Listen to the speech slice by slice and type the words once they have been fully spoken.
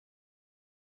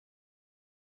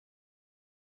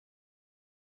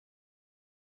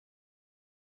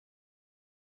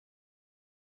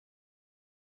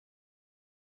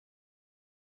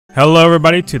Hello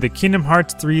everybody to the Kingdom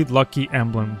Hearts 3 Lucky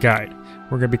Emblem Guide.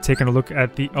 We're going to be taking a look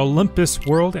at the Olympus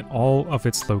world and all of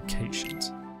its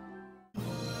locations.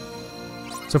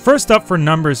 So first up for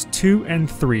numbers 2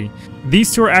 and 3,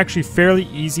 these two are actually fairly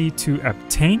easy to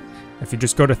obtain. If you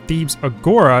just go to Thebes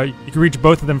Agora, you can reach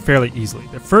both of them fairly easily.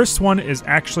 The first one is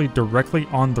actually directly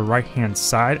on the right hand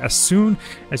side as soon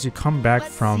as you come back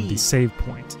from the save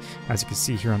point. As you can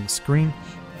see here on the screen,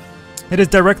 it is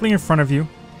directly in front of you.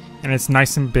 And it's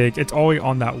nice and big. It's always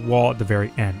on that wall at the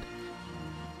very end.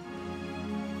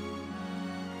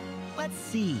 Let's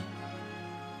see.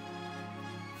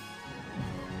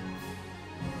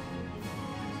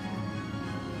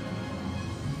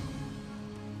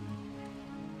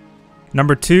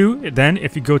 Number 2, then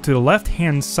if you go to the left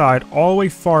hand side all the way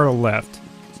far to the left,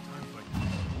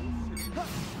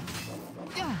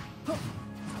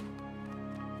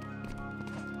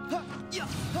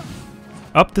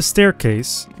 up the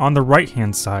staircase on the right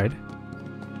hand side,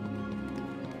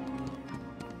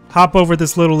 hop over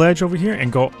this little ledge over here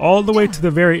and go all the way to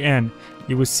the very end,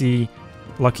 you will see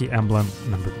Lucky Emblem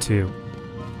number 2.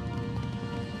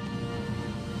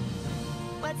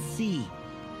 Let's see.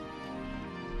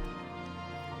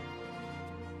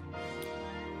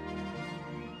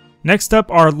 Next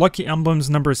up are Lucky Emblems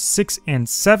numbers 6 and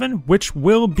 7, which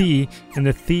will be in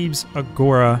the Thebes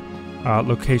Agora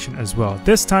location as well.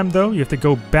 This time though, you have to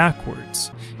go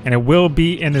backwards, and it will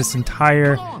be in this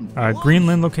entire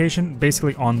Greenland location,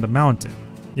 basically on the mountain.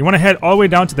 You want to head all the way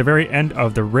down to the very end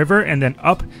of the river and then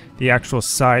up the actual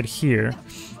side here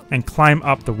and climb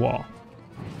up the wall.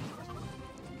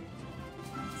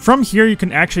 From here you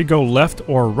can actually go left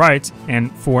or right,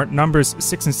 and for numbers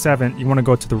 6 and 7 you want to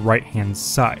go to the right hand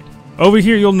side. Over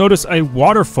here you'll notice a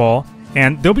waterfall,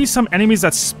 and there'll be some enemies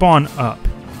that spawn up.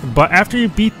 But after you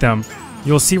beat them,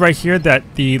 you'll see right here that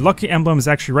the Lucky Emblem is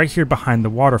actually right here behind the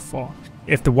waterfall.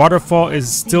 If the waterfall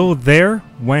is still there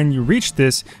when you reach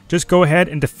this, just go ahead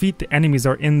and defeat the enemies that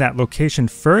are in that location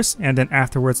first, and then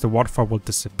afterwards the waterfall will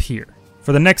disappear.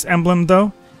 For the next emblem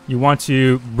though, you want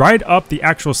to ride up the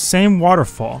actual same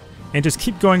waterfall and just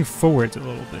keep going forwards a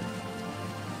little bit.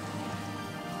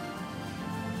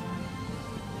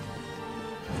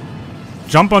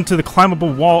 Jump onto the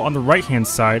climbable wall on the right hand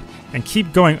side and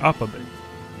keep going up a bit.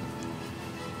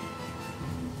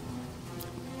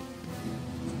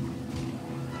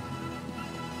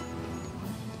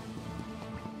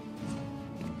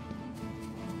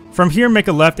 From here, make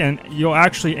a left and you'll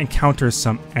actually encounter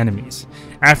some enemies.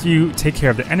 After you take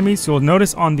care of the enemies, you'll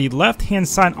notice on the left hand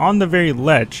side on the very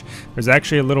ledge, there's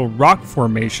actually a little rock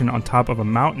formation on top of a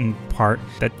mountain part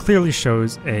that clearly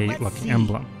shows a Lucky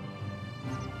Emblem.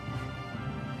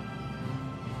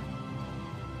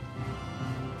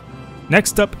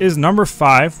 Next up is number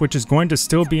 5, which is going to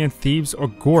still be in Thebes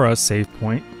Agora save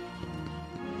point.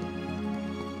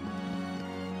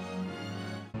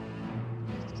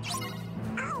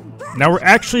 Now we're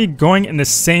actually going in the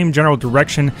same general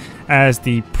direction as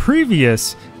the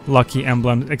previous Lucky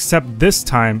Emblem, except this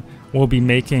time we'll be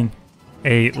making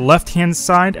a left-hand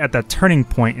side at that turning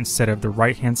point instead of the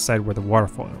right-hand side where the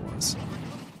waterfall was.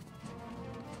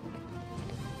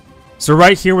 So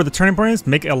right here where the turning point is,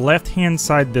 make a left-hand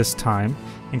side this time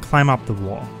and climb up the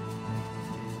wall.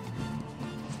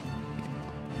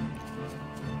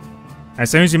 As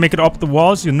soon as you make it up the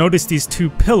walls, you'll notice these two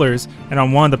pillars, and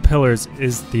on one of the pillars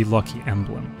is the Lucky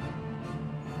Emblem.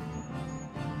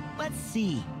 Let's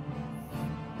see.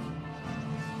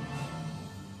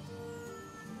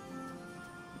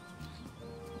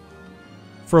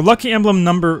 For Lucky Emblem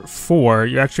number 4,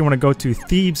 you actually want to go to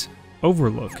Thebes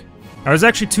Overlook. Now, there's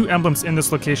actually 2 emblems in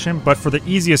this location, but for the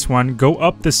easiest one, go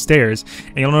up the stairs,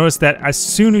 and you'll notice that as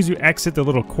soon as you exit the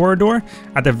little corridor,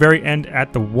 at the very end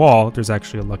at the wall, there's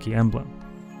actually a Lucky Emblem.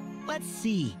 Let's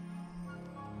see.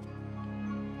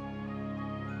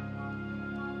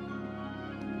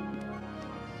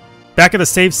 Back at the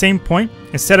same point,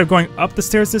 instead of going up the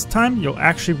stairs this time, you'll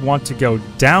actually want to go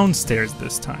downstairs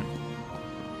this time.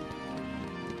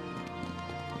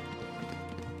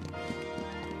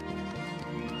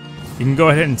 You can go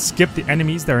ahead and skip the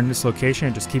enemies that are in this location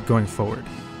and just keep going forward.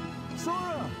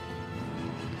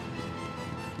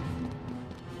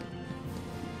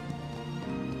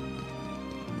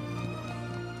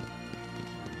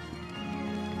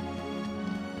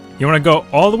 You want to go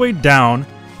all the way down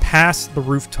past the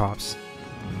rooftops.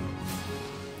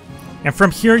 And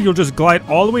from here, you'll just glide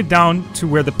all the way down to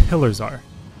where the pillars are.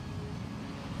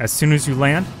 As soon as you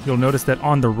land, you'll notice that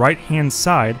on the right-hand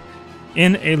side,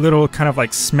 in a little kind of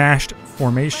like smashed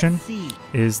formation,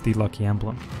 is the Lucky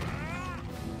Emblem.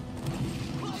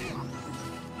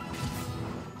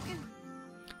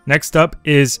 Next up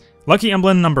is Lucky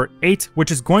emblem number 8,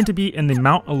 which is going to be in the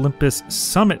Mount Olympus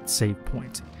summit save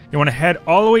point. You want to head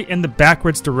all the way in the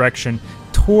backwards direction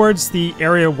towards the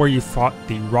area where you fought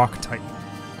the Rock Titan.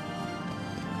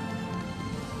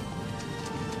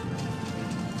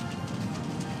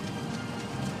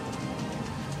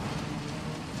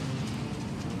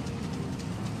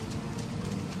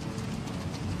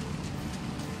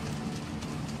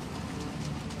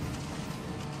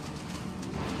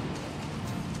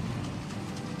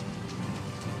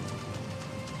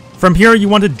 From here, you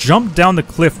want to jump down the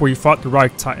cliff where you fought the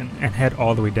Rock Titan and head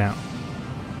all the way down.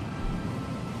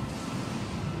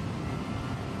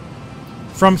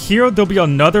 From here, there'll be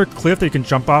another cliff that you can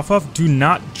jump off of. Do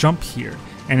not jump here,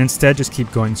 and instead just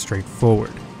keep going straight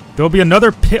forward. There'll be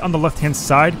another pit on the left-hand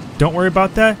side. Don't worry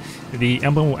about that. The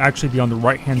emblem will actually be on the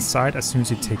right-hand side as soon as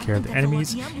you take care of the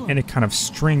enemies in a kind of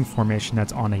string formation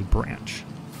that's on a branch.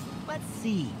 Let's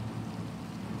see.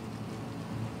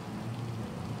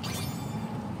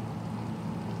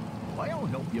 I'll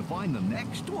help you find the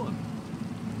next one.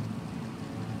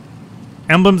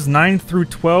 Emblems 9 through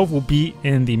 12 will be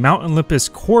in the Mount Olympus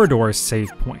corridor save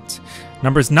point.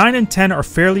 Numbers 9 and 10 are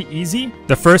fairly easy.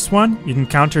 The first one you can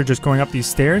counter just going up these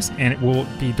stairs, and it will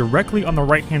be directly on the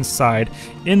right hand side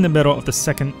in the middle of the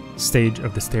second stage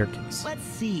of the staircase. Let's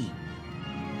see.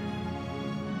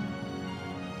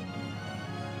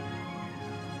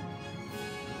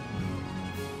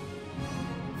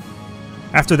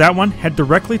 After that one, head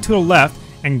directly to the left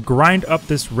and grind up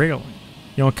this railing.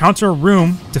 You'll encounter a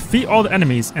room, defeat all the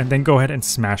enemies, and then go ahead and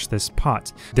smash this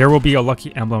pot. There will be a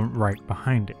lucky emblem right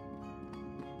behind it.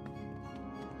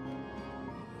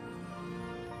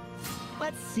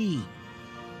 Let's see.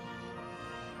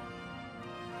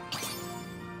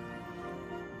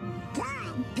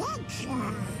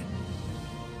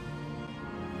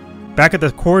 Back at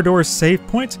the corridor save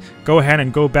point, go ahead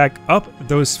and go back up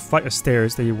those flight of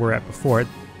stairs that you were at before.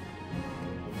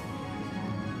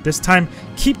 This time,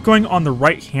 keep going on the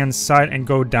right hand side and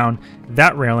go down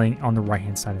that railing on the right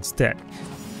hand side instead.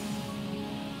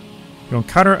 You'll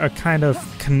encounter a kind of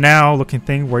canal looking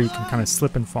thing where you can kind of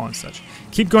slip and fall and such.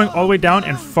 Keep going all the way down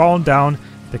and fall down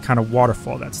the kind of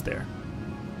waterfall that's there.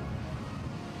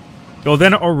 You'll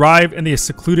then arrive in the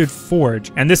secluded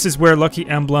forge, and this is where Lucky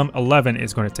Emblem 11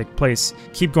 is going to take place.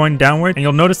 Keep going downward, and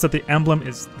you'll notice that the emblem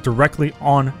is directly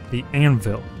on the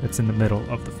anvil that's in the middle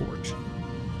of the forge.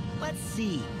 Let's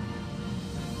see.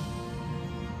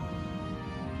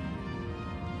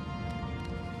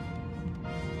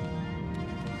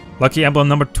 Lucky Emblem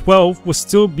number 12 will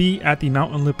still be at the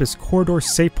Mount Olympus corridor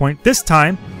save point. This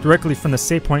time, directly from the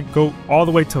save point, go all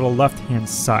the way to the left-hand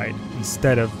side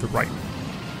instead of the right.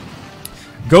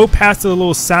 Go past the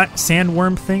little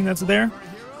sandworm thing that's there.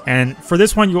 And for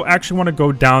this one, you'll actually want to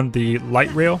go down the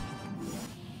light rail.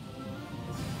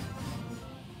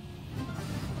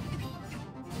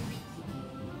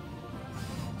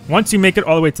 Once you make it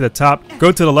all the way to the top,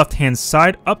 go to the left-hand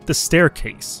side up the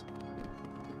staircase.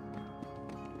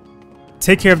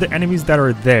 Take care of the enemies that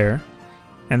are there.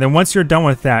 And then once you're done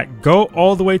with that, go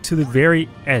all the way to the very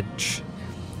edge.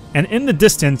 And in the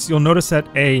distance, you'll notice that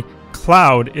a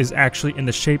cloud is actually in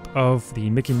the shape of the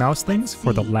Mickey Mouse things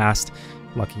for the last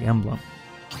Lucky Emblem.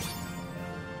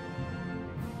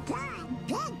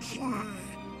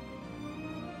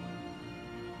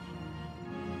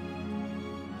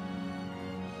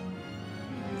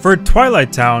 For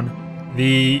Twilight Town,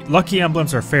 the Lucky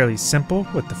Emblems are fairly simple,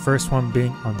 with the first one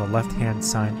being on the left-hand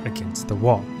side against the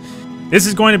wall. This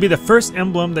is going to be the first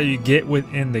emblem that you get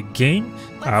within the game,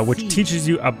 which teaches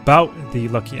you about the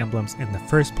Lucky Emblems in the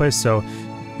first place, so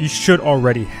you should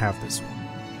already have this one.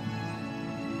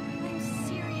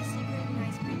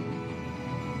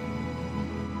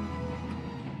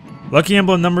 Lucky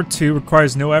Emblem number 2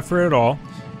 requires no effort at all.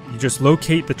 You just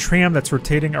locate the tram that's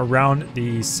rotating around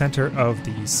the center of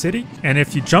the city, and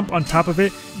if you jump on top of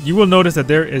it, you will notice that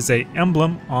there is an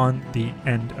emblem on the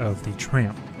end of the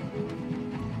tram.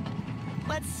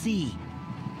 Let's see.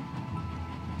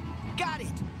 Got it.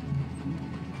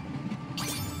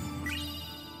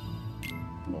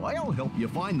 I'll help you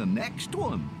find the next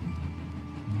one.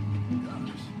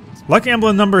 Lucky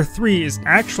Emblem number 3 is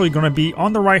actually going to be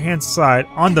on the right hand side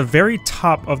on the very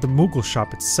top of the Moogle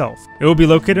shop itself. It will be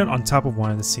located on top of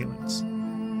one of the ceilings.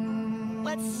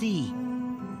 Let's see.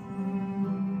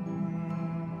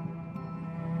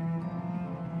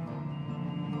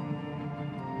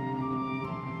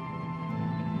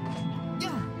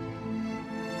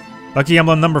 Lucky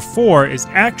Emblem number 4 is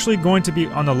actually going to be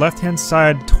on the left hand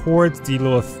side towards the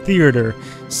little theater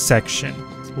section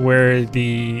where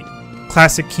the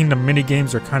classic Kingdom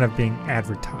minigames are kind of being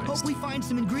advertised. Hope we find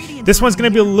some ingredients. This one's going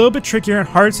to be a little bit trickier and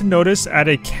hard to notice at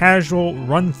a casual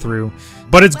run through,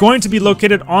 but it's going to be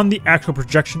located on the actual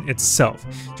projection itself.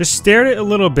 Just stare at it a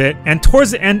little bit, and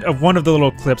towards the end of one of the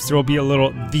little clips, there will be a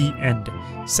little "the end"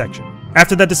 section.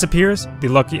 After that disappears, the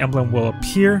lucky emblem will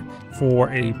appear for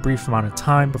a brief amount of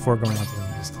time before going on to the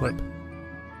next clip.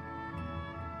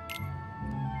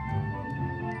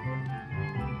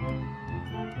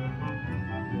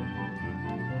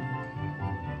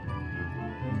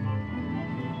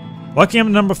 Lucky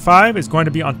emblem number 5 is going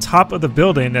to be on top of the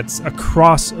building that's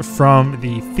across from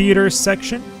the theater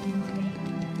section.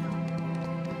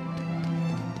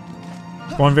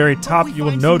 Going very top, you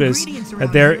will notice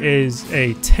that there is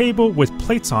a table with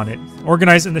plates on it,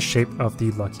 organized in the shape of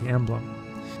the lucky emblem.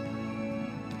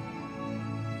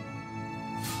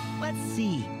 Let's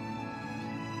see.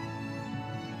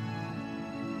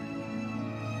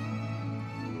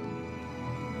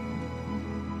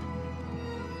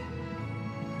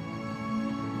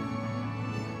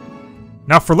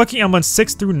 Now for Lucky Emblems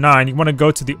 6 through 9, you want to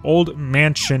go to the old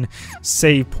mansion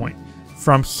save point.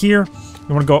 From here,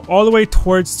 you want to go all the way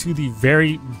towards to the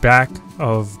very back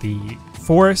of the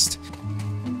forest.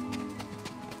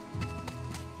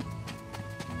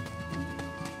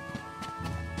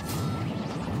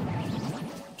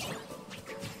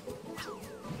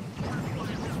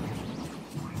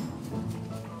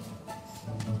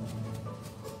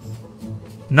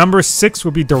 Number 6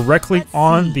 will be directly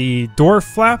on the door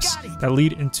flaps that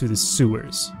lead into the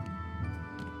sewers.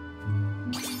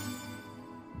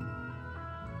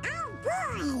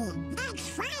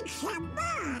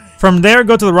 From there,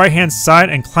 go to the right hand side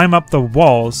and climb up the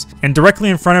walls, and directly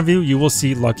in front of you, you will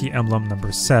see Lucky Emblem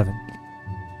number 7.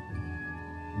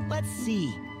 Let's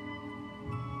see.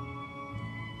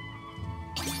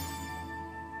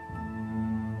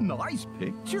 Nice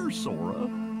picture, Sora.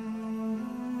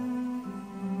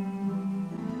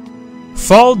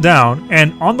 Fall down,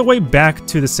 and on the way back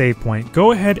to the save point,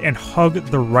 go ahead and hug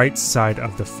the right side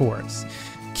of the forest.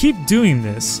 Keep doing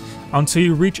this until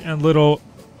you reach a little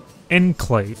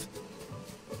enclave.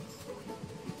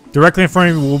 Directly in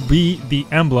front of you will be the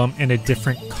emblem in a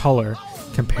different color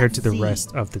compared to the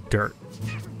rest of the dirt.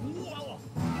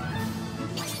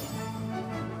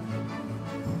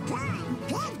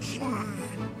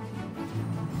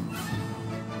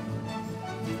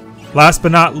 Last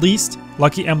but not least,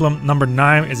 Lucky Emblem number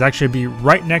 9 is actually be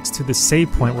right next to the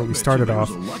save point where we started off,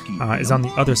 is on the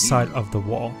other side of the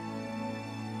wall.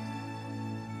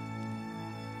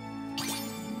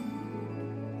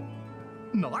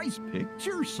 Nice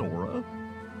picture, Sora.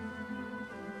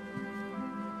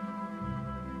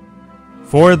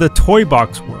 For the Toy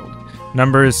Box world,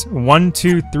 numbers 1,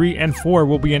 2, 3, and 4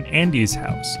 will be in Andy's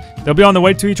house. They'll be on the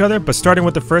way to each other, but starting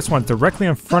with the first one directly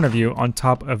in front of you on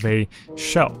top of a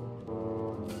shelf.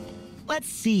 Let's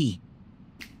see.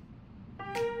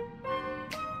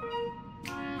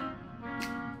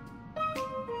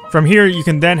 From here, you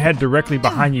can then head directly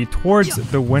behind you towards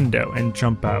the window and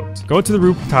jump out. Go to the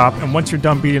rooftop, and once you're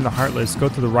done beating the Heartless, go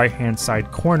to the right-hand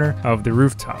side corner of the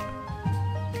rooftop.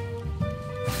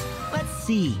 Let's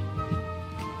see.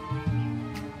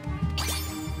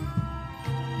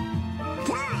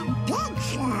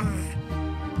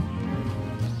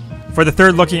 For the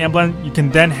third Lucky Emblem, you can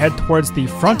then head towards the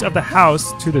front of the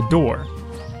house to the door.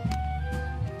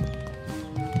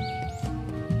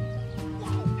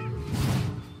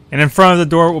 And in front of the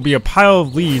door will be a pile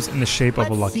of leaves in the shape of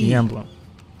a Lucky Emblem.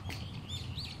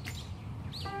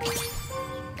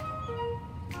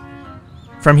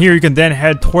 From here, you can then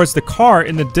head towards the car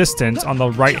in the distance on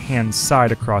the right-hand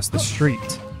side across the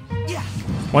street.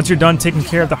 Once you're done taking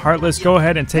care of the Heartless, go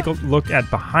ahead and take a look at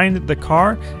behind the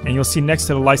car, and you'll see next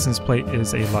to the license plate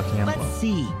is a Lucky Emblem. Let's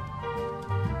see.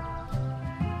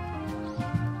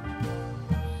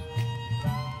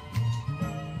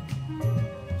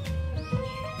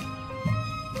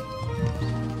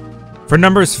 For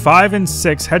numbers 5 and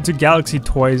 6, head to Galaxy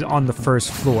Toys on the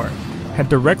first floor. Head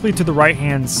directly to the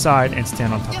right-hand side and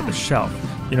stand on top of the shelf.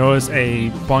 You notice a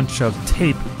bunch of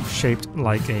tape shaped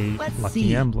like a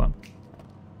Lucky Emblem.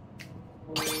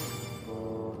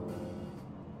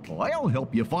 I'll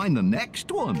help you find the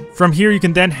next one. From here, you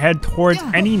can then head towards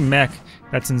any mech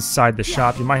that's inside the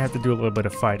shop. You might have to do a little bit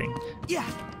of fighting.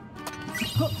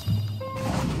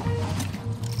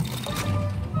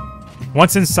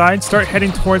 Once inside, start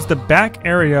heading towards the back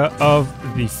area of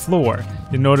the floor.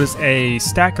 You'll notice a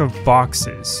stack of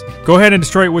boxes. Go ahead and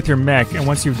destroy it with your mech, and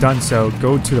once you've done so,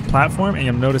 go to the platform, and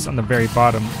you'll notice on the very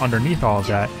bottom, underneath all of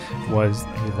that, was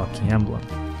a Lucky Emblem.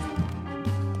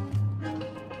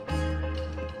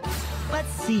 Let's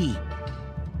see.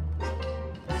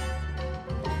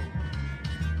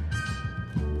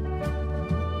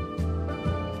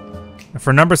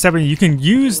 For number 7, you can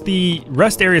use the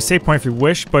rest area save point if you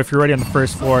wish, but if you're already on the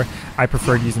first floor, I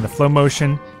preferred using the flow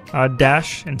motion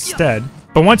dash instead.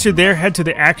 But once you're there, head to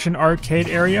the action arcade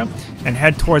area and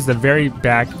head towards the very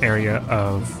back area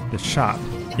of the shop.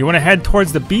 You want to head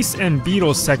towards the Beasts and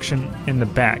Beetles section in the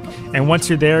back, and once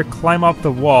you're there, climb up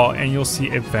the wall and you'll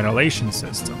see a ventilation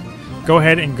system. Go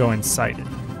ahead and go inside it.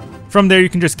 From there, you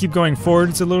can just keep going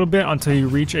forwards a little bit until you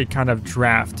reach a kind of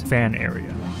draft fan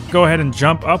area. Go ahead and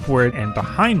jump upward, and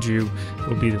behind you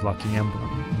will be the lucky emblem.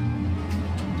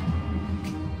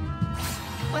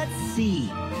 Let's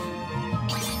see.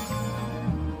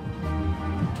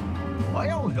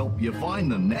 I'll help you find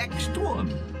the next one.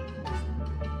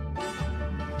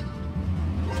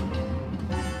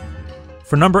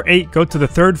 For number 8, go to the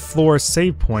 3rd floor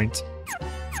save point.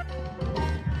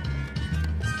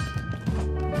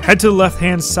 Head to the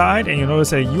left-hand side, and you'll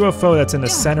notice a UFO that's in the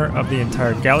center of the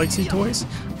entire Galaxy toys.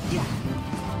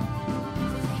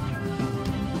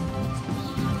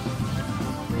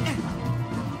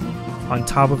 On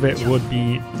top of it would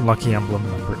be lucky emblem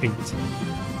number 8.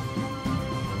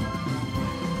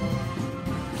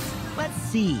 Let's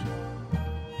see.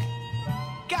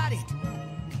 Got it.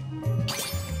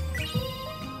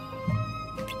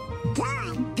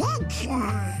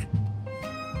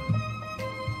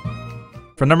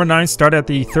 For number 9, start at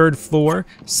the 3rd floor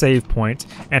save point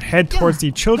and head towards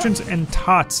the Children's and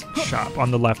Tots shop on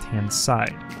the left-hand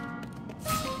side.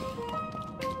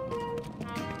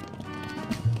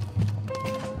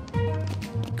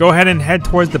 Go ahead and head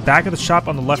towards the back of the shop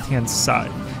on the left-hand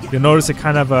side. You'll notice a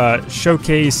kind of a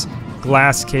showcase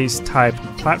glass case type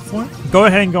platform. Go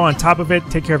ahead and go on top of it,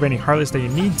 take care of any heartless that you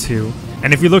need to.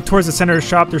 And if you look towards the center of the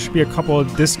shop, there should be a couple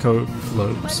of disco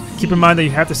globes. Keep in mind that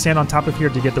you have to stand on top of here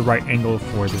to get the right angle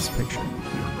for this picture.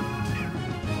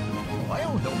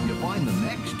 I'll help you find the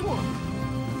next one.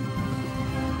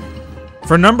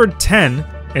 For number 10,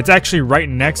 it's actually right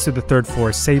next to the 3rd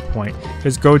floor save point.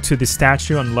 Just go to the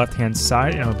statue on the left-hand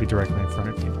side and it'll be directly in front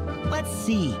of you. Let's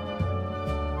see.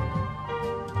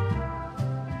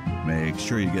 Make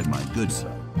sure you get my good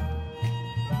side.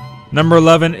 Number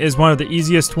 11 is one of the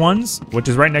easiest ones, which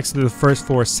is right next to the 1st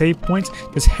floor save point.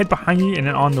 Just head behind you and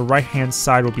then on the right-hand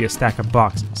side will be a stack of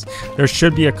boxes. There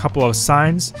should be a couple of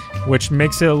signs, which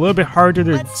makes it a little bit harder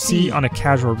to see on a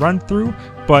casual run-through,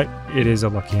 but it is a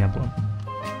lucky emblem.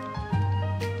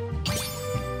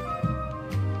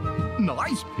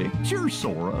 Nice picture,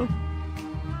 Sora.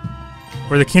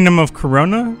 For the Kingdom of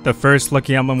Corona, the first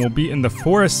lucky emblem will be in the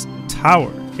Forest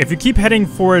Tower. If you keep heading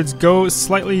forwards, go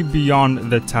slightly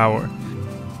beyond the tower.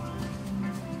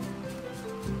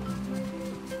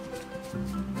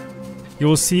 You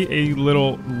will see a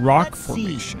little rock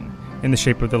formation in the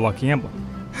shape of the lucky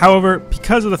emblem. However,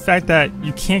 because of the fact that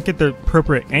you can't get the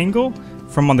appropriate angle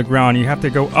from on the ground, you have to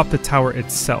go up the tower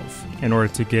itself in order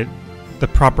to get the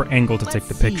proper angle to take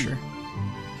the picture.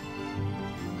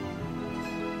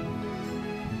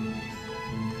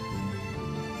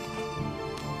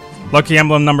 Lucky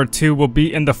emblem number 2 will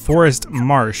be in the Forest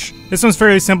Marsh. This one's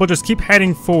fairly simple, just keep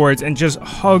heading forwards and just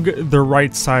hug the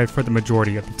right side for the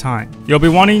majority of the time. You'll be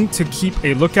wanting to keep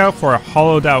a lookout for a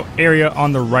hollowed out area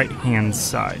on the right hand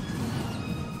side.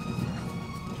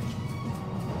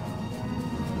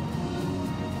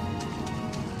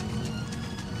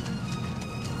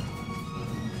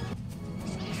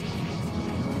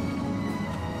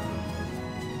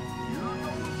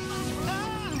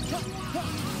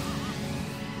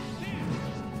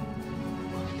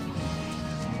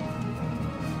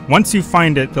 Once you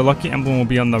find it, the lucky emblem will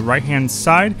be on the right hand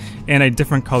side and a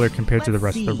different color compared to the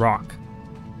rest of the rock.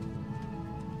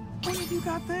 What have you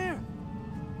got there?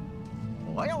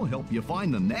 I'll help you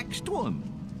find the next one.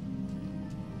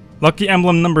 Lucky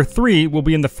emblem number 3 will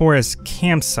be in the forest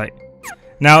campsite.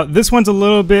 Now this one's a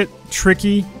little bit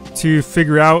tricky to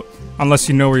figure out unless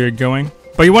you know where you're going.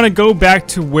 But you want to go back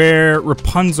to where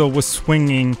Rapunzel was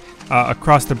swinging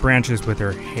across the branches with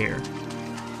her hair.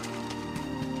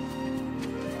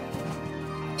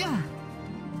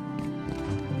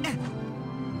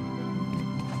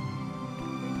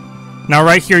 Now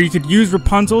right here you could use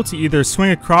Rapunzel to either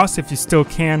swing across if you still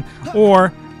can,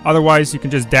 or otherwise you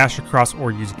can just dash across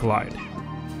or use glide.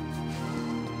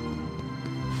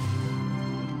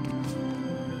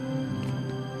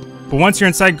 But once you're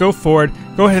inside, go forward,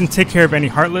 go ahead and take care of any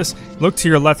heartless, look to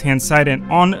your left hand side, and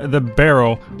on the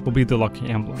barrel will be the lucky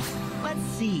emblem. Let's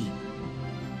see.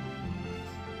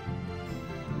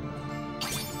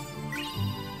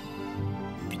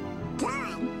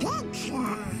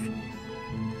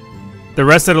 The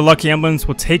rest of the lucky emblems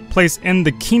will take place in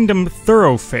the Kingdom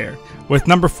Thoroughfare, with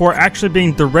number 4 actually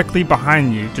being directly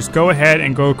behind you. Just go ahead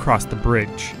and go across the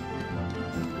bridge.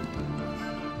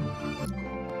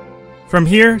 From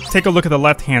here, take a look at the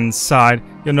left-hand side.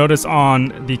 You'll notice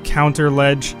on the counter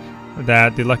ledge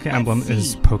that the lucky emblem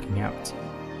is poking out.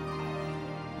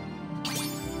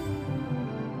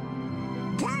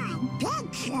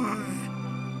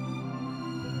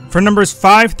 For numbers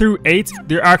 5 through 8,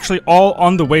 they're actually all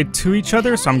on the way to each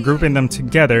other, so I'm grouping them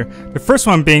together. The first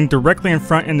one being directly in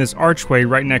front in this archway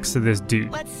right next to this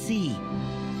dude. Let's see.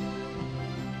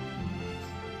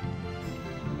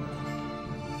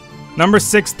 Number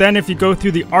 6, then if you go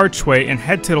through the archway and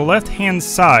head to the left-hand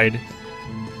side,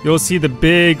 you'll see the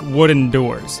big wooden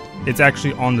doors. It's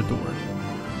actually on the door.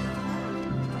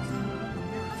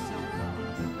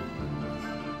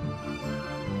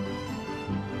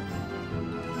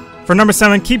 For number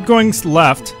 7, keep going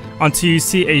left until you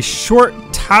see a short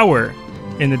tower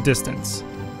in the distance.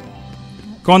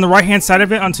 Go on the right-hand side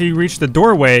of it until you reach the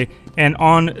doorway, and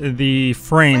on the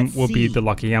frame will be the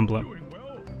lucky emblem.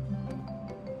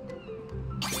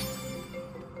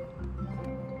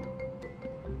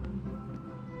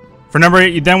 For number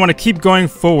 8, you then want to keep going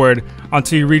forward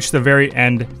until you reach the very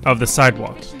end of the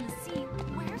sidewalk.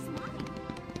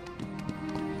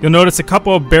 You'll notice a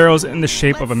couple of barrels in the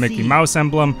shape of a Mickey Mouse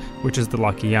emblem, which is the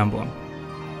lucky emblem.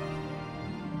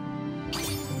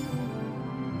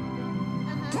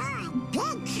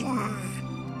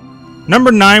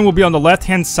 Number 9 will be on the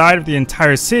left-hand side of the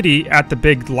entire city at the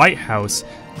big lighthouse.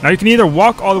 Now you can either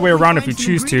walk all the way around if you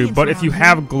choose to, but if you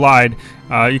have glide,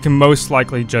 you can most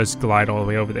likely just glide all the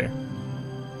way over there.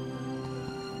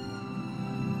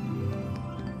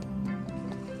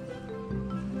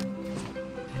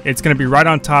 It's going to be right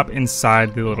on top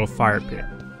inside the little fire pit.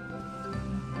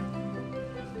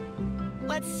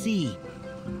 Let's see.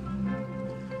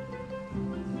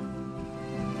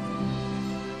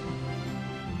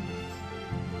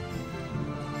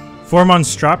 For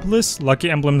Monstropolis, lucky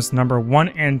emblems number 1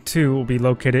 and 2 will be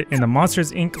located in the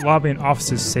Monsters Inc. lobby and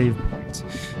offices save point.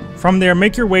 From there,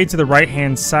 make your way to the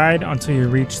right-hand side until you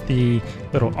reach the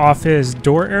little office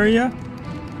door area.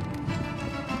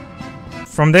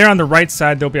 From there on the right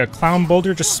side, there'll be a clown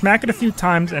boulder. Just smack it a few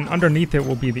times and underneath it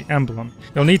will be the emblem.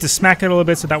 You'll need to smack it a little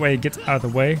bit so that way it gets out of the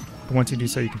way. But once you do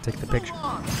so, you can take the picture.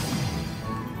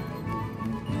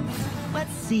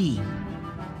 Let's see.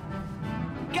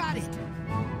 Got it.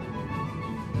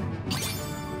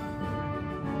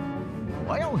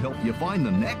 I'll help you find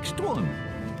the next one.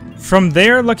 From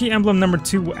there, lucky emblem number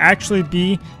 2 will actually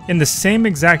be in the same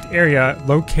exact area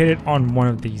located on one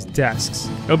of these desks.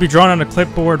 It'll be drawn on a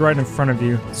clipboard right in front of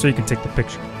you so you can take the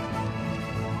picture.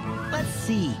 Let's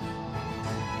see.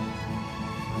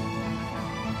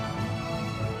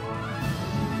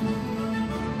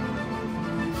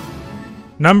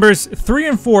 Numbers 3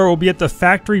 and 4 will be at the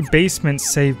factory basement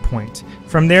save point.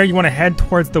 From there, you want to head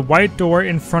towards the white door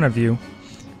in front of you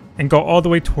and go all the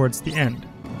way towards the end.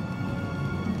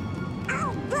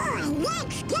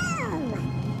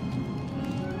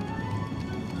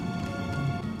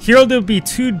 Here there'll be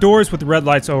 2 doors with red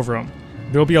lights over them.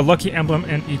 There will be a lucky emblem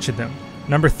in each of them.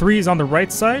 Number 3 is on the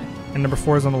right side, and number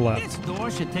 4 is on the left. This door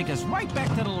should take us right back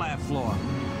to the lab floor.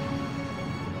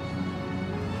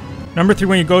 Number 3,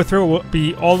 when you go through, it will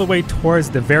be all the way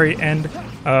towards the very end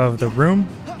of the room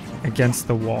against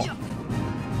the wall.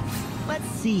 Let's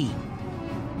see.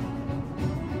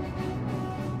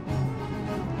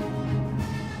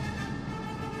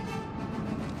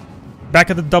 Back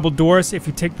at the double doors, if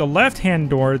you take the left-hand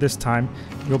door this time,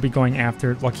 you'll be going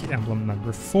after lucky emblem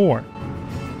number 4.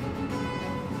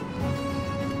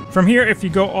 From here, if you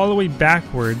go all the way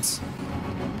backwards,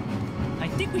 I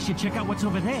think we should check out what's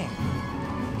over there.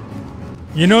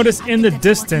 you notice in the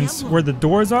distance where the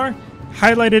doors are,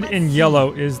 highlighted in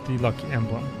yellow is the lucky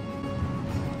emblem.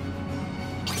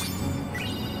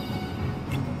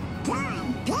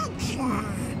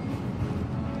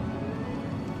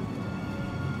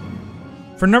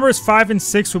 For numbers 5 and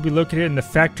 6 will be located in the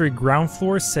factory ground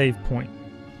floor save point.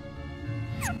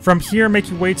 From here, make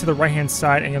your way to the right hand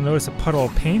side and you'll notice a puddle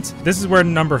of paint. This is where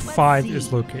number 5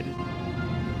 is located.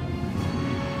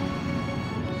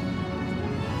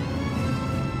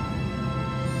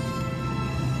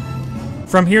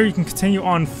 From here, you can continue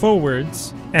on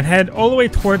forwards and head all the way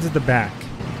towards the back.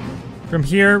 From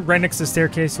here, right next to the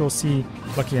staircase, you'll see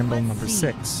lucky emblem number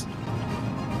 6.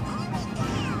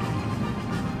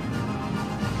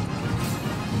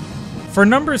 For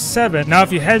number 7, now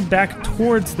if you head back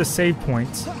towards the save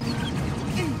point,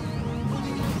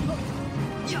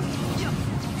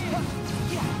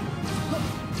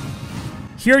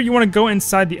 here you want to go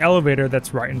inside the elevator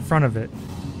that's right in front of it.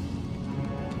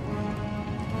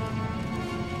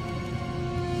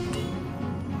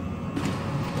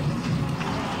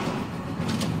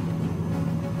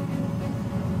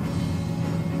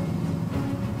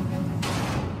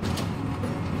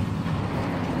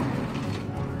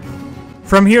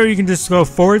 From here, you can just go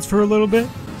forwards for a little bit.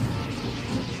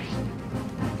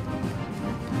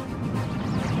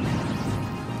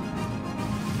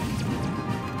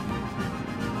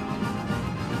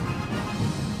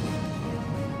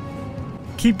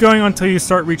 Keep going until you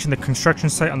start reaching the construction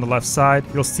site on the left side.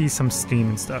 You'll see some steam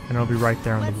and stuff, and it'll be right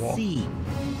there on the wall. See.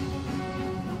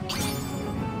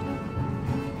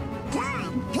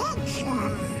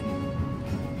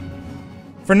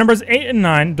 For numbers 8 and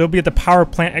 9, they'll be at the power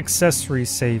plant accessory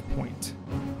save point.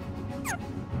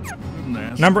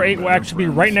 Number 8 will actually be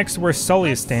right next to where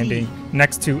Sully is standing,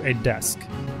 next to a desk.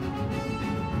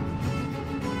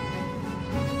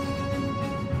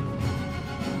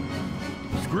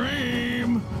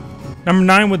 Scream! Number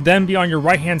 9 would then be on your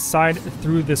right-hand side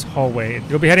through this hallway.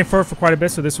 You'll be heading forward for quite a bit,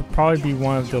 so this would probably be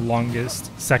one of the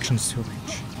longest sections to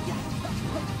reach.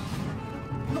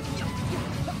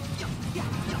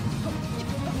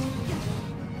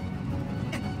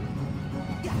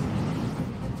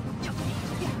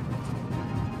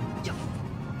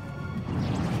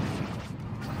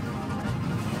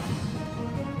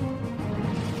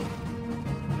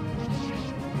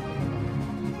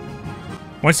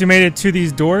 Once you made it to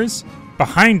these doors,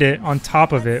 behind it, on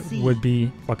top of it, would be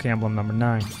Lucky Emblem number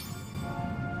 9.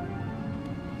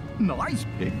 Nice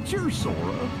picture,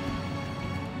 Sora.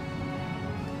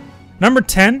 Number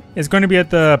 10 is going to be at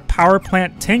the power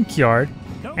plant tank yard,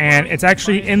 and it's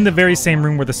actually in the very same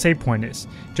room where the save point is.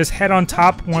 Just head on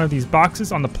top one of these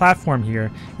boxes on the platform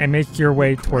here and make your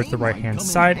way towards the right hand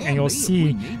side, and you'll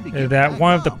see that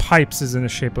one of the pipes is in the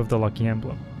shape of the Lucky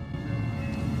Emblem.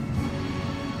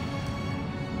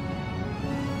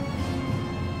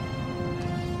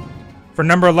 For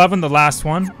number 11, the last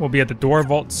one, will be at the door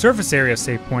vault surface area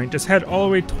save point. Just head all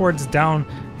the way towards down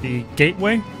the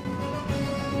gateway.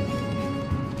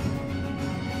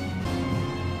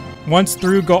 Once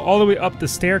through, go all the way up the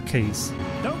staircase.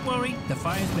 Don't worry, the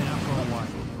fire's been out for a while.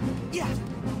 Yeah.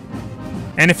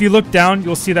 And if you look down,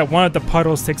 you'll see that one of the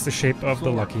puddles takes the shape of the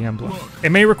Lucky Emblem.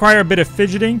 It may require a bit of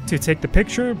fidgeting to take the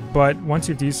picture, but once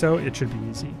you do so, it should be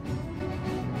easy.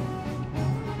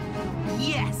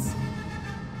 Yes.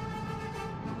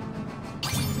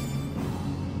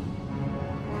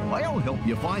 I'll help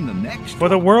you find the next For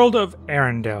the world of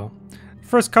Arendelle, the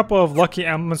first couple of Lucky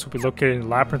Emblems will be located in the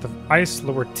Labyrinth of Ice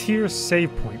lower tier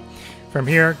save point. From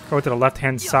here, go to the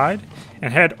left-hand side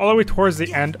and head all the way towards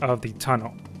the end of the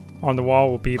tunnel. On the wall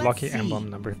will be Lucky Emblem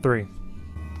number 3.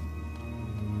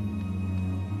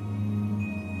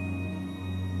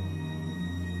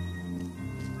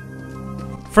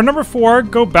 For number 4,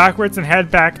 go backwards and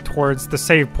head back towards the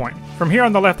save point. From here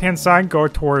on the left-hand side, go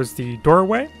towards the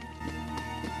doorway.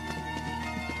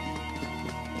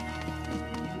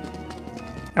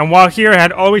 And while here,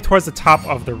 head all the way towards the top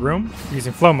of the room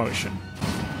using flow motion.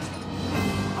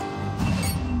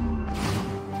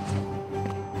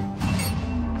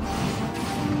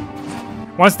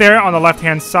 Once there, on the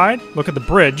left-hand side, look at the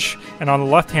bridge, and on the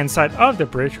left-hand side of the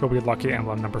bridge will be Lucky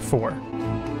Emblem number 4.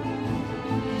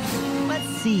 Let's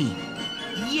see.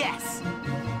 Yes.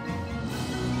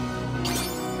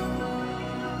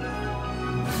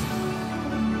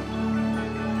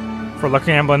 For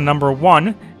Lucky Emblem number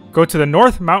 1, go to the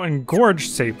North Mountain Gorge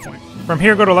save point. From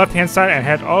here, go to the left-hand side and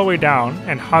head all the way down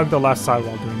and hug the left side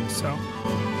while doing so.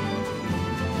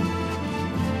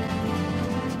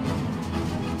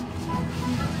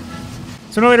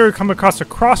 Sooner or later, we come across a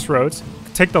crossroads,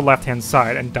 take the left-hand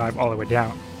side and dive all the way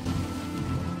down.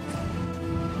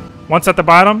 Once at the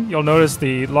bottom, you'll notice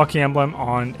the Lucky Emblem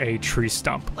on a tree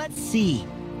stump. Let's see.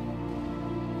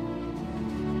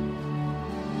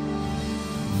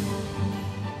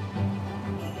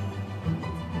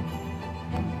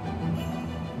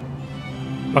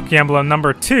 Lucky Emblem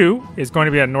number 2 is going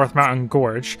to be at North Mountain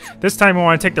Gorge. This time we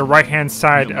want to take the right-hand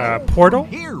side portal.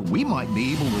 Here, we might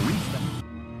be able to reach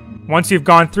them. Once you've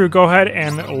gone through, go ahead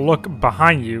and look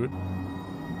behind you.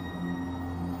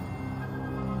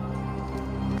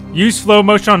 Use flow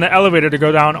motion on the elevator to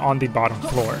go down on the bottom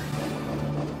floor.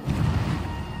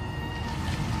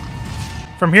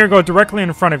 From here, go directly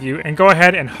in front of you and go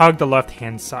ahead and hug the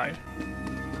left-hand side.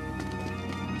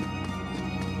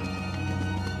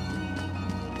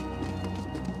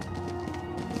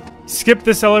 Skip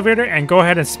this elevator and go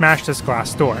ahead and smash this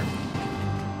glass door.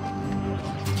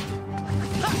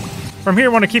 From here,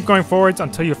 you want to keep going forwards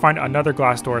until you find another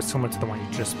glass door similar to the one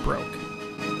you just broke.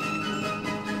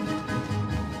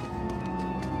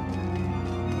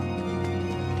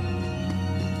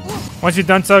 Once you've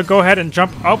done so, go ahead and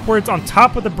jump upwards on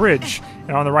top of the bridge,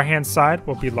 and on the right-hand side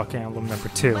will be Lucky Emblem number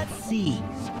 2. Let's see.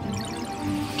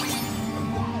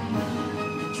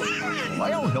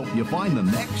 I'll help you find the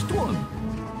next one.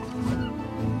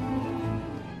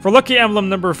 For lucky emblem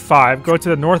number 5, go to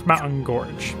the North Mountain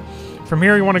Gorge. From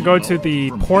here, you want to go to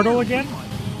the portal again.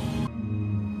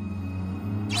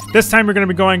 This time, you're going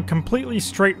to be going completely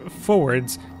straight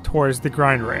forwards towards the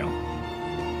grind rail.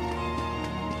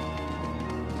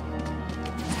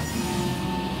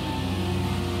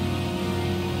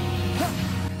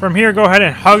 From here, go ahead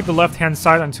and hug the left-hand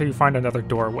side until you find another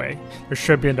doorway. There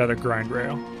should be another grind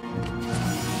rail.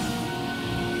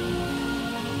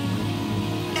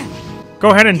 Go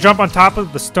ahead and jump on top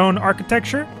of the stone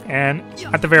architecture, and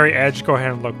at the very edge, go ahead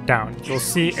and look down. You'll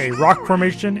see a rock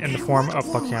formation in the form of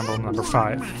lucky emblem number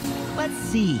 5. Let's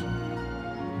see.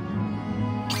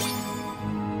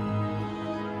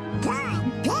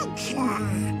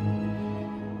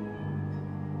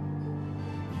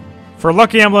 For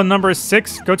lucky emblem number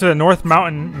 6, go to the North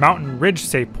Mountain Ridge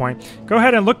save point. Go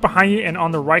ahead and look behind you and on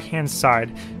the right-hand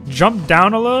side. Jump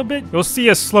down a little bit. You'll see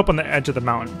a slope on the edge of the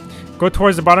mountain. Go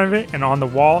towards the bottom of it, and on the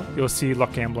wall, you'll see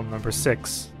lucky emblem number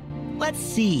 6. Let's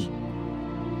see.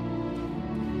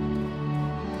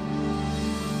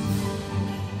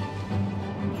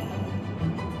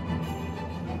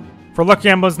 For lucky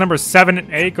emblems number 7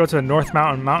 and 8, go to the North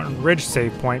Mountain Ridge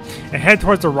save point and head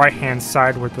towards the right-hand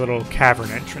side where the little cavern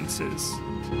entrance is.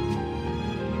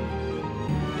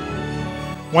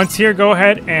 Once here, go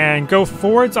ahead and go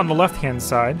forwards on the left-hand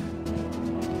side.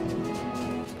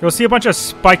 You'll see a bunch of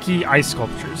spiky ice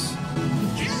sculptures.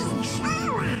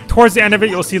 Towards the end of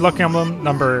it, you'll see lucky emblem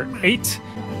number 8.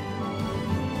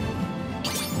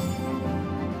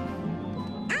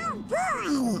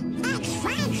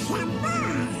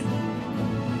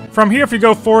 From here, if you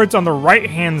go forwards on the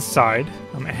right-hand side,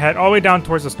 head all the way down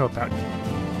towards the snowpack.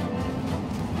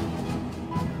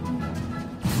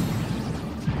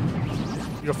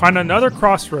 You'll find another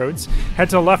crossroads,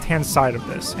 head to the left-hand side of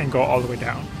this, and go all the way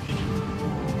down.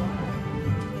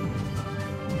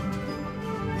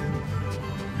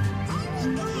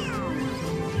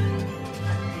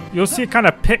 You'll see a kind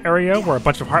of pit area where a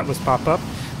bunch of Heartless pop up.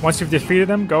 Once you've defeated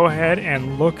them, go ahead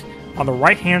and look on the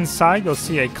right-hand side. You'll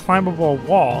see a climbable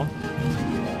wall.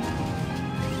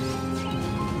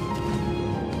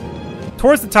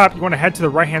 Towards the top, you want to head to the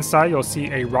right-hand side. You'll see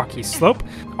a rocky slope.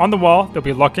 On the wall, there'll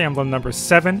be lucky emblem number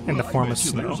 7 in the form of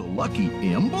snow. There's a lucky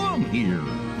emblem here.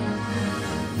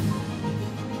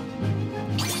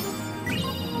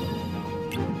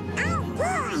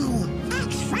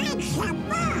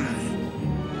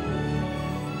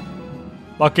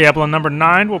 Lucky emblem number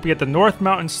 9 will be at the North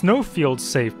Mountain Snowfield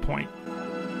save point.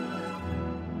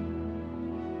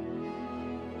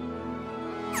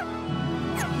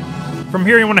 From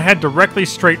here, you want to head directly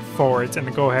straight forwards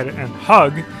and go ahead and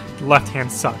hug the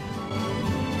left-hand side.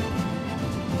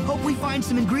 Hope we find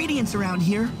some ingredients around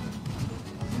here.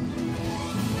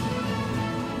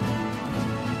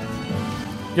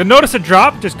 You'll notice a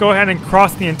drop. Just go ahead and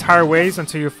cross the entire ways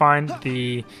until you find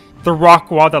the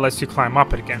rock wall that lets you climb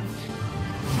up it again.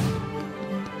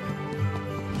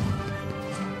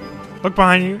 Look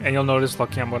behind you, and you'll notice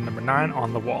lucky emblem number 9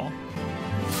 on the wall.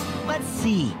 Let's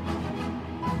see.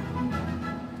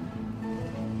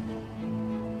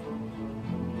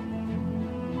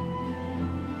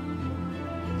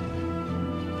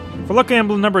 For lucky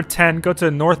emblem number 10, go to the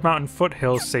North Mountain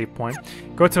Foothills save point.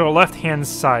 Go to the left-hand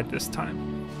side this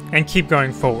time, and keep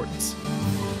going forwards.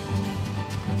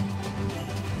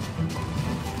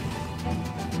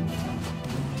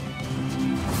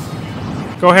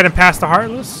 Go ahead and pass the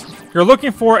Heartless. You're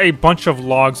looking for a bunch of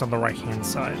logs on the right-hand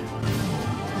side.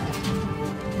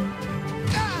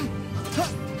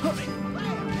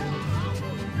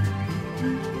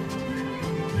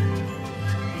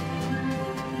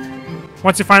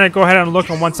 Once you find it, go ahead and look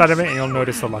on one side of it and you'll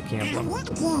notice the lucky emblem.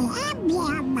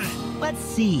 Let's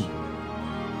see.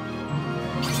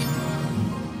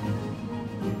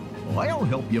 I'll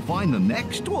help you find the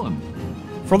next one.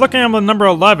 For lucky emblem number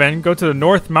 11, go to the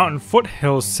North Mountain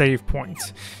Foothills save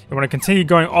point. You want to continue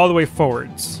going all the way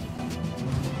forwards.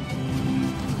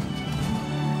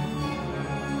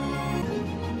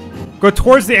 Go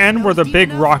towards the end where the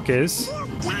big rock is.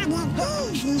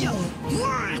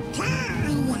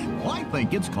 I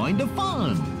think it's kind of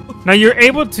fun. Now you're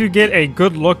able to get a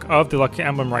good look of the lucky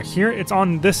emblem right here. It's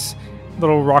on this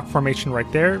little rock formation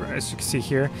right there, as you can see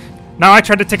here. Now I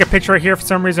tried to take a picture right here. For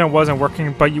some reason it wasn't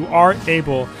working, but you are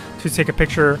able to take a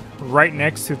picture right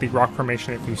next to the rock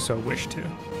formation if you so wish to.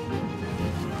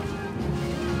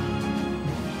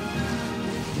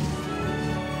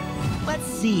 Let's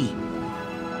see.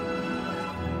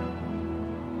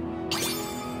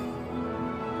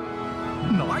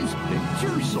 Nice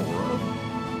picture, Sora.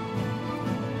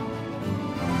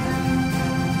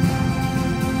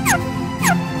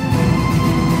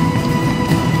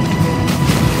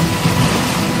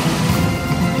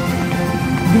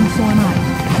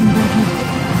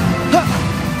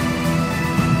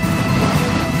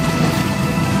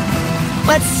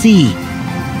 Let's see.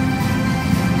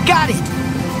 Got it.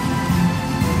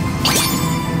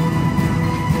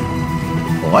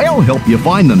 I'll help you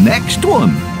find the next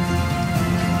one.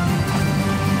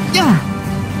 Yeah.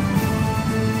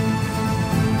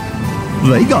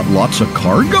 They got lots of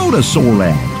cargo to sort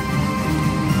out.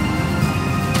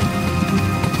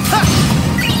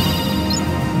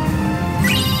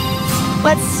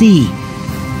 Let's see.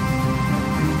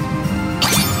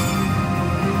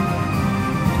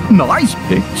 Nice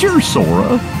picture,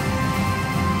 Sora.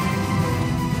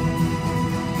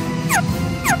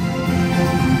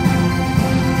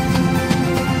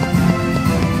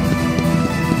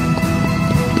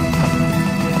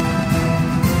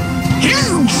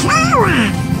 Hey,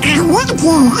 Sora! I want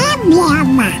your emblem!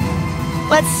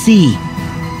 Let's see.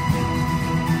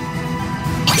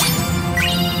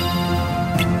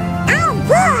 Oh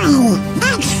boy!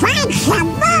 Let's find some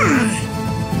more!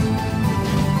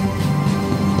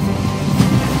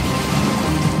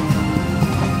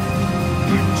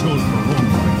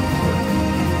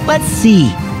 Let's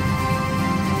see.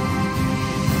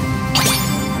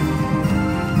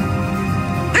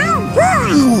 Oh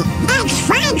boy! Let's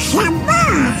find some more!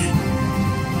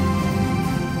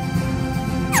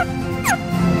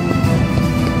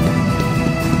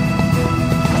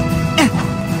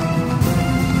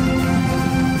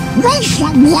 We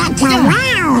should get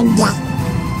around!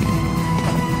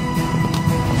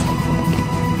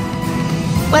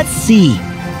 Let's see.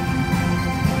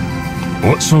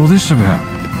 What's all this about?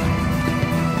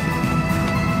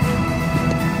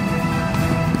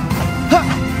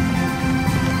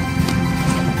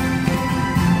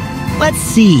 Let's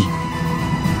see.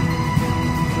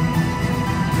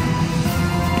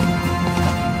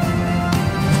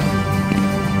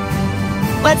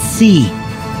 Let's see.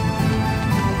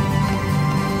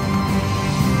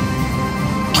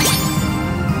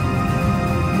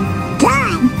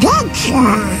 Good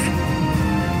picture!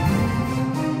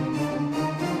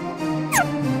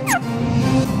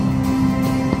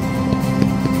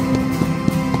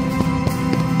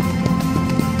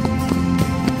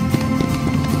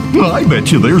 I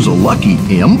bet you there's a lucky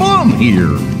emblem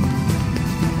here.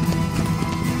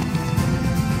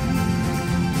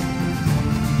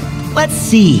 Let's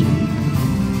see.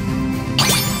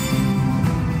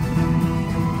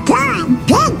 Good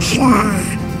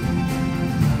picture!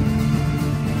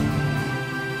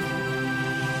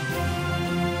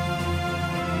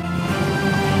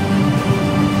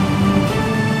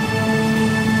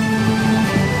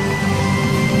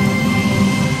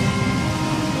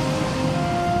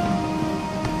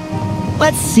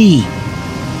 Let's see.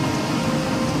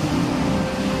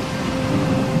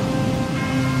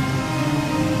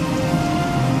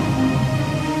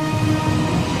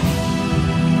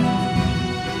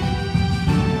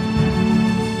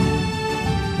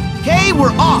 Okay,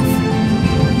 we're off.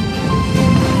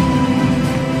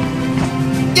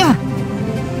 Yeah.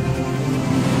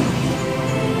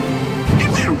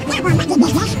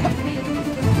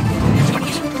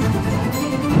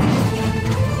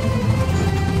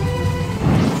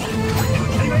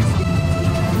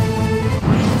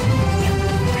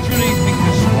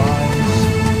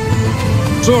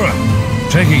 Sora,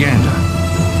 take a gander.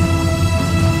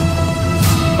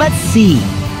 Let's see.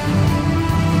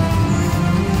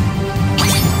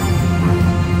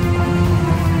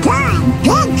 Good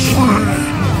picture!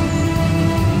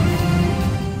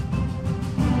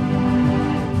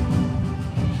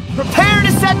 Prepare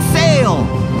to set sail.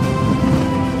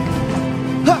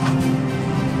 Huh.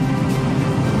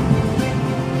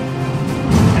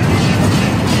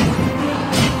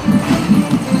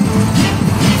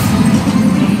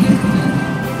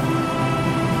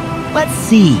 Let's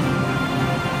see.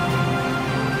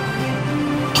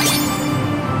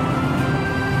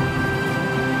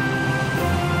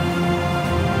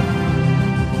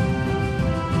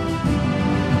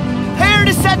 Prepare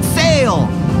to set sail.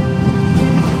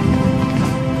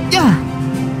 Yeah.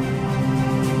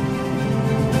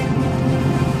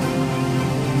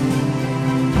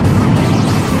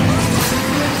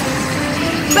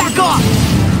 Back off.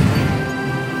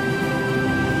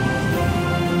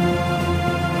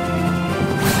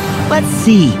 Let's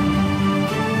see.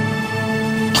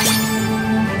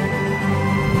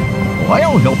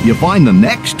 I'll help you find the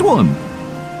next one.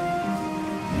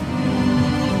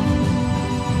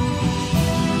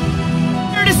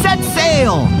 Prepare to set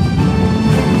sail.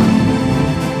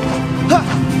 Huh.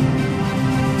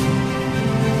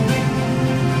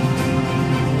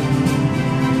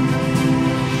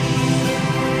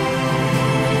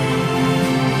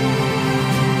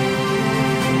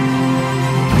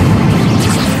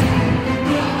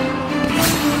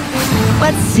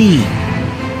 Let's see.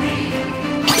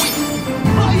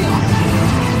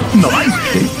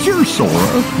 Nice picture, Sora.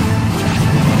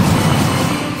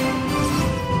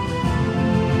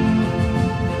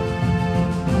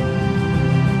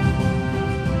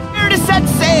 Prepare to set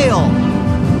sail!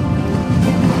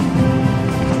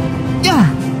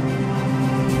 Yeah.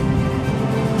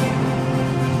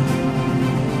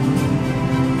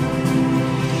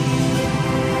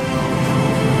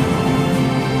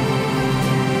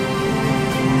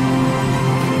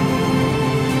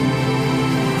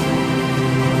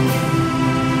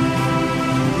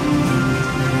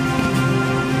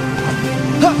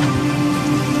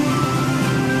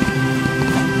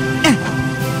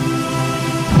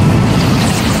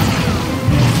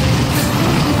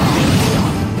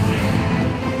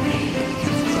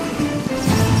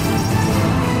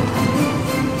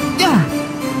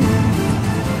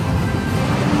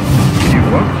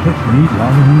 Need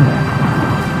longer than that.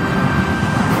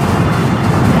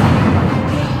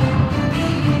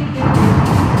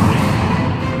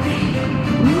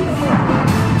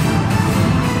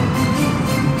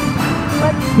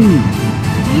 Let's see.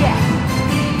 Yeah.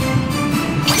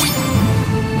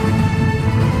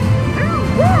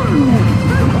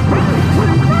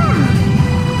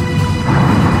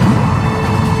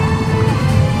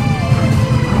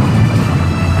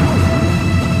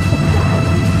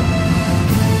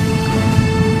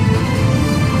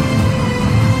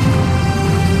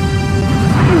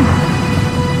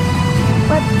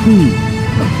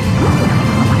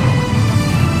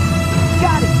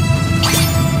 Got it.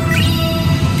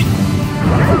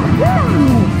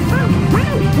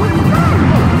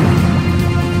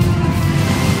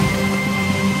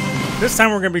 This time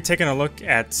we're going to be taking a look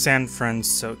at San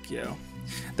Francisco.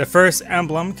 The first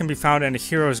emblem can be found in the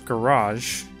hero's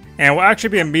garage, and will actually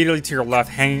be immediately to your left,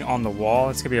 hanging on the wall.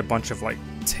 It's going to be a bunch of like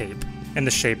tape in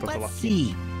the shape of the Let's lucky.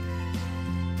 see.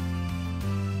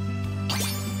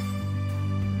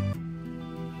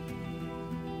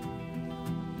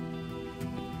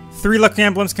 Three lucky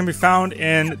emblems can be found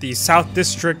in the South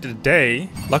District today.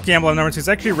 Lucky emblem number 2 is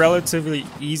actually relatively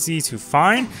easy to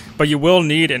find, but you will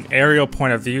need an aerial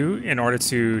point of view in order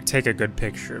to take a good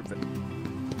picture of it.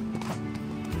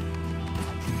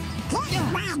 This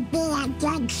might be a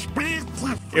good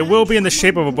spot to It will be in the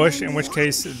shape of a bush, in which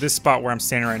case this spot where I'm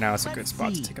standing right now is a good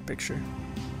spot to take a picture.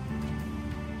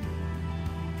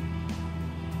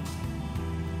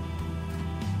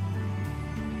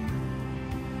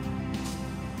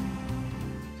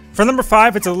 For number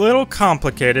 5, it's a little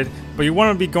complicated, but you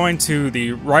want to be going to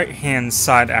the right-hand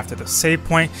side after the save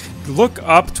point. Look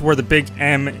up to where the big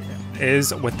M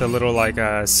is with the little like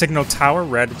signal tower,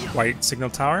 red, white signal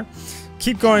tower.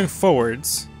 Keep going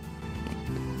forwards.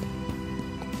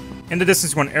 In the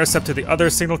distance, you want to air step to the other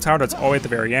signal tower that's all the way at the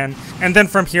very end. And then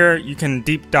from here, you can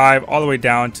deep dive all the way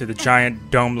down to the giant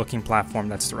dome-looking platform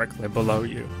that's directly below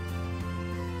you.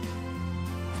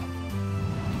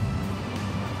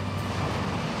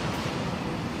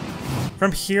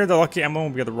 From here, the lucky emblem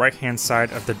will be on the right-hand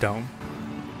side of the dome.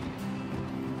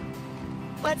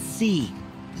 Let's see.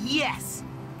 Yes.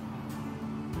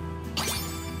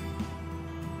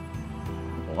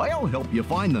 I'll help you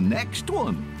find the next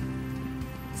one.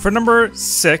 For number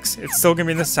 6, it's still going to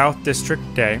be in the South District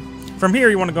Day. From here,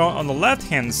 you want to go on the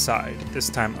left-hand side, this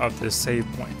time of this save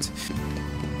point.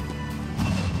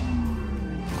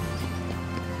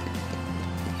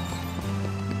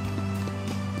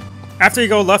 After you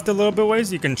go left a little bit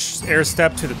ways, you can air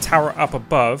step to the tower up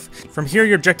above. From here,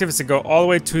 your objective is to go all the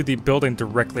way to the building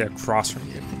directly across from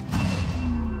you.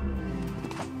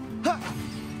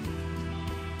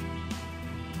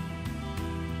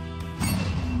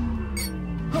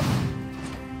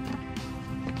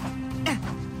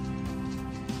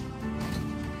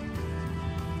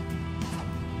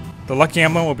 The lucky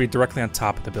emblem will be directly on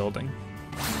top of the building.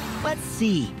 Let's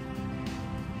see.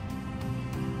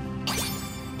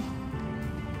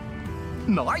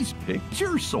 Nice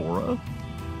picture, Sora.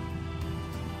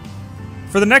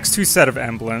 For the next 2 set of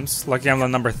emblems, lucky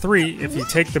emblem number 3, if you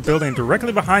take the building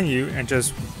directly behind you and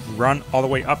just run all the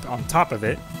way up on top of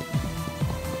it.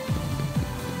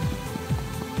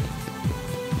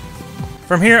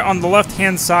 From here on the left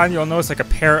hand side, you'll notice like a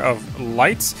pair of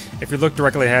lights. If you look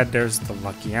directly ahead, there's the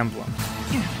lucky emblem.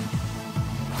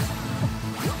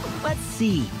 Let's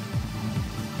see.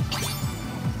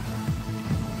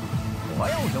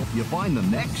 I'll help you find the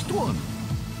next one.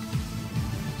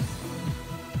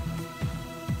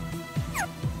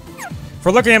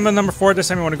 For lucky emblem number 4, this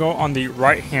time you want to go on the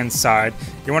right hand side.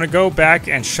 You want to go back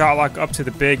and shot lock up to the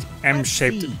big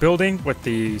M-shaped building with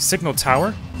the signal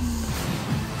tower.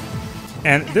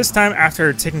 And this time,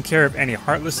 after taking care of any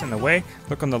heartless in the way,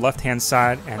 look on the left hand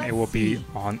side and it will be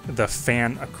on the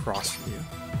fan across from you.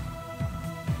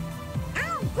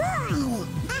 boy!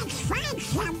 Let's find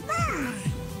some more!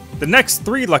 The next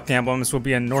 3 lucky emblems will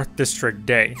be in North District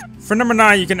Day. For number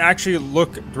 9, you can actually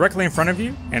look directly in front of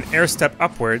you and air step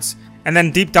upwards, and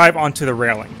then deep dive onto the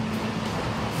railing.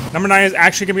 Number 9 is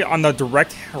actually going to be on the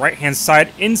direct right-hand side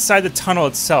inside the tunnel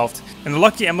itself. And the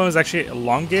lucky emblem is actually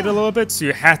elongated a little bit, so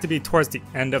you have to be towards the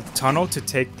end of the tunnel to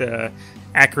take the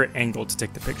accurate angle to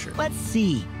take the picture. Let's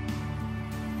see.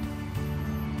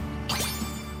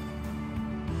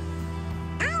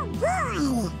 Oh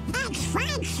boy! Let's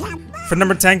find some more! For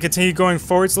number 10, continue going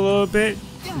forwards a little bit,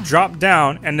 drop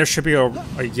down, and there should be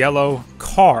a yellow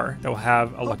car that will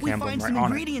have a Hope lucky we emblem find right some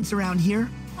on it. ingredients around here.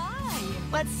 Hi.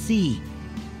 Let's see.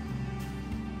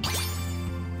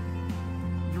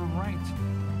 You're right.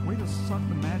 Way to suck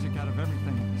the magic out of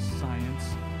everything, science.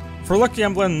 For lucky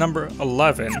emblem number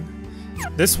 11,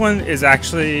 this one is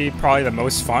actually probably the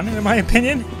most fun in my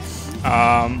opinion.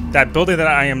 That building that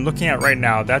I am looking at right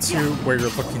now, that's where you're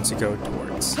looking to go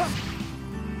towards.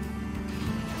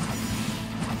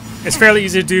 It's fairly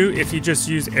easy to do if you just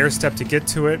use air step to get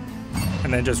to it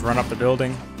and then just run up the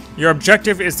building. Your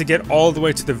objective is to get all the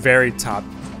way to the very top.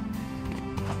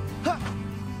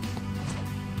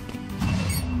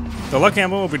 The lucky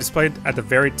emblem will be displayed at the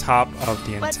very top of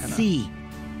the antenna. Let's see.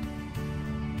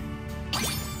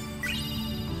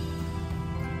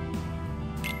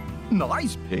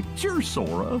 Nice picture,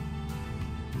 Sora.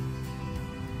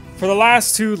 For the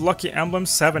last 2 lucky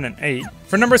emblems, 7 and 8.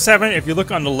 For number 7, if you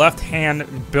look on the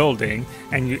left-hand building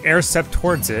and you air step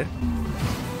towards it,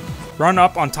 run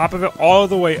up on top of it all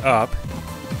the way up,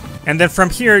 and then from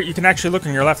here you can actually look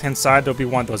on your left-hand side. There'll be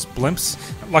one of those blimps.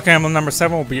 Lucky emblem number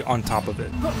 7 will be on top of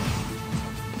it.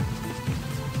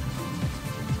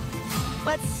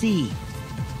 Let's see.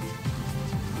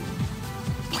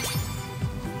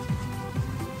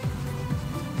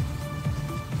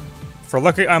 For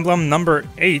lucky emblem number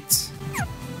 8,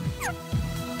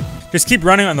 just keep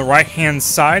running on the right hand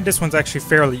side. This one's actually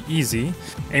fairly easy,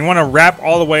 and you want to wrap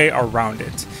all the way around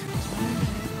it.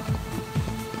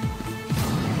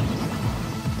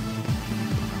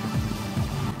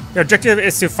 Your objective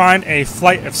is to find a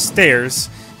flight of stairs.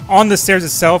 On the stairs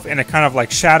itself, in a kind of like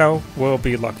shadow, will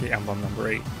be lucky emblem number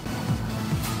 8.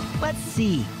 Let's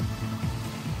see.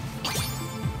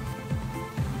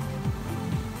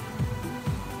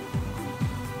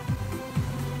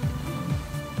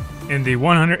 In the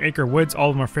 100 Acre Woods,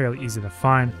 all of them are fairly easy to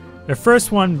find. The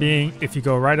first one being, if you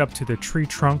go right up to the tree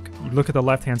trunk, you look at the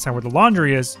left hand side where the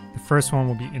laundry is, the first one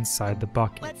will be inside the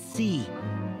bucket. Let's see.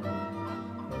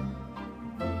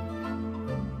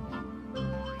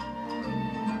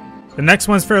 The next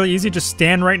one's fairly easy, just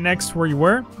stand right next to where you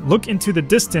were, look into the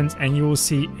distance, and you will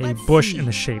see a Let's bush see. in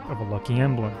the shape of a lucky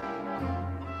emblem.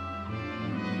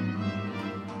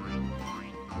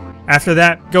 After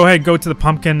that, go ahead, go to the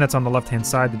pumpkin that's on the left-hand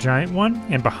side, the giant one,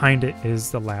 and behind it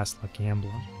is the last lucky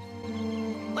emblem.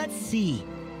 Let's see.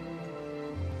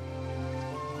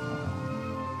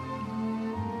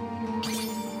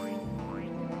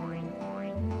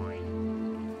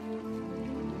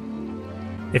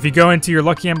 If you go into your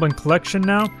lucky emblem collection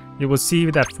now, you will see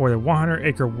that for the 100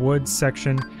 Acre Woods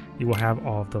section, you will have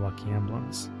all of the lucky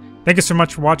emblems. Thank you so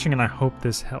much for watching, and I hope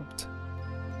this helped.